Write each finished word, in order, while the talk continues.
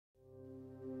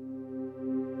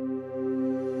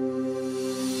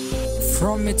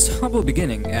From its humble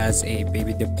beginning as a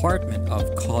baby department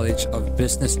of College of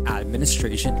Business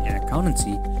Administration and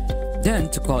Accountancy, then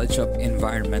to College of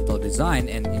Environmental Design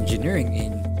and Engineering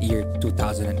in year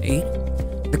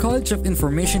 2008, the College of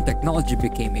Information Technology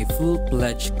became a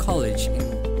full-fledged college in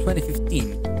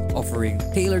 2015, offering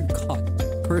tailored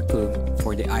curriculum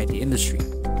for the IT industry.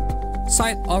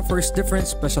 SITE offers different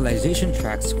specialization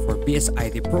tracks for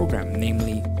BSIT program,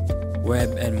 namely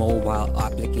Web and Mobile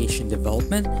Application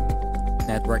Development,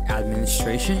 Network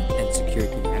Administration and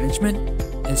Security Management,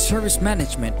 and Service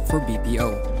Management for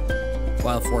BPO.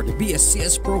 While for the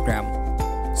BSCS program,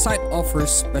 SITE offers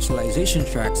specialization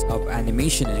tracks of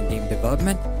Animation and Game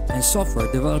Development and Software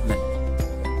Development.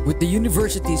 With the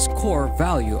university's core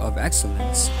value of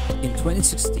excellence, in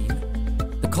 2016,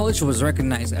 the college was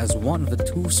recognized as one of the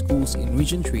 2 schools in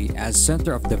Region 3 as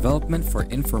Center of Development for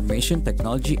Information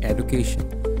Technology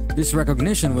Education. This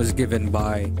recognition was given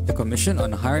by the Commission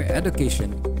on Higher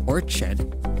Education, or CHED,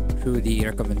 through the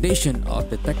recommendation of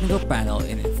the Technical Panel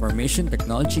in Information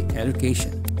Technology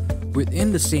Education.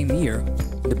 Within the same year,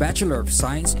 the Bachelor of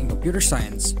Science in Computer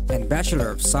Science and Bachelor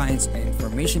of Science in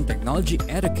Information Technology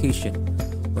Education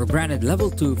were granted Level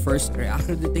 2 First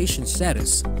Reaccreditation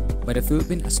status by the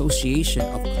Philippine Association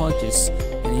of Colleges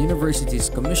and Universities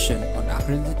Commission on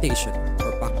Accreditation,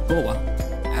 or PACGOA,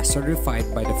 as certified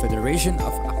by the Federation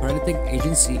of Accrediting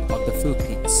Agency of the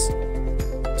Philippines.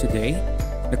 Today,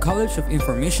 the College of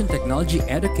Information Technology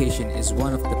Education is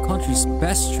one of the country's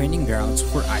best training grounds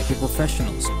for IT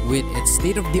professionals, with its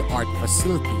state-of-the-art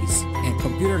facilities and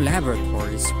computer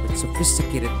laboratories with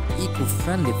sophisticated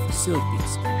eco-friendly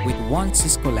facilities with 1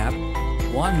 Cisco lab,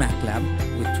 1 Mac lab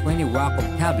with 20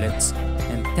 Wacom tablets,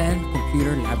 and 10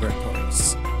 computer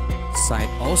laboratories. SITE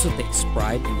also takes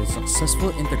pride in the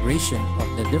successful integration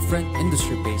of the different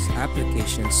industry-based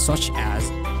applications such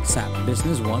as SAP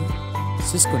Business One,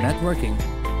 Cisco Networking,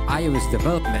 iOS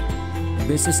Development,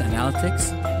 Business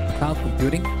Analytics, Cloud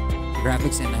Computing,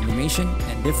 Graphics and Animation,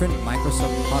 and different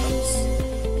Microsoft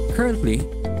products. Currently,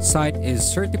 SITE is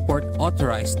Certiport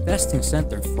Authorized Testing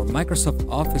Center for Microsoft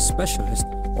Office Specialist,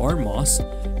 or MOS,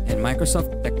 and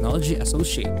Microsoft Technology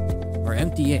Associate, or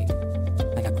MTA,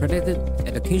 an accredited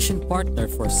education partner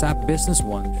for SAP Business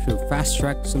One through Fast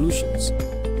Track Solutions,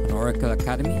 an Oracle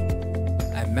Academy,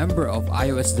 a member of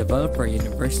iOS Developer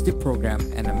University Program,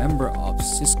 and a member of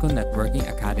Cisco Networking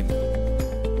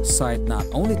Academy. SITE not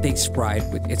only takes pride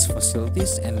with its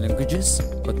facilities and languages,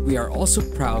 but we are also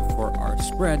proud for our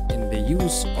spread in the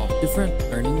use of different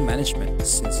learning management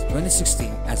since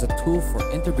 2016 as a tool for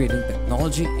integrating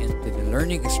technology into the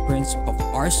learning experience of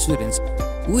our students,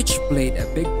 which played a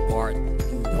big part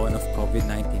in the dawn of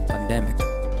COVID-19 pandemic.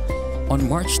 On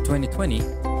March 2020,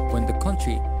 when the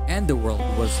country and the world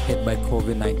was hit by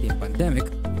COVID-19 pandemic,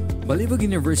 Baliuag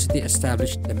University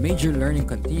established the Major Learning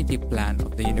Continuity Plan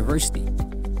of the university,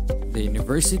 the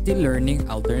University Learning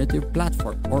Alternative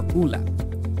Platform, or ULAP,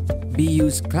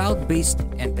 BU's cloud-based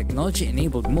and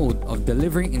technology-enabled mode of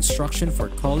delivering instruction for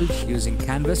college using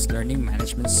Canvas Learning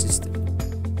Management System.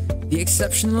 The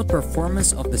exceptional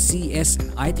performance of the CS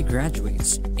and IT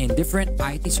graduates in different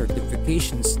IT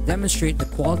certifications demonstrate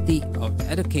the quality of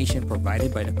education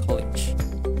provided by the college.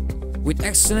 With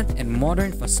excellent and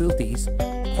modern facilities,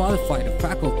 qualified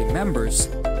faculty members,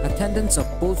 attendance of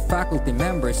both faculty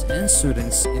members and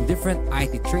students in different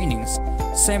IT trainings,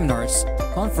 seminars,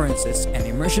 conferences, and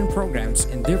immersion programs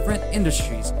in different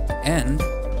industries, and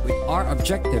with our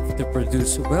objective to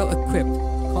produce well-equipped,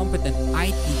 competent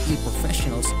IT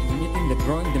professionals in meeting the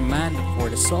growing demand for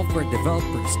the software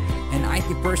developers and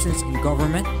IT persons in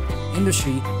government,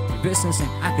 industry, business, and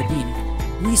academia,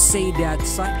 we say that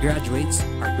SITE graduates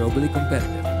are globally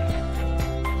competitive.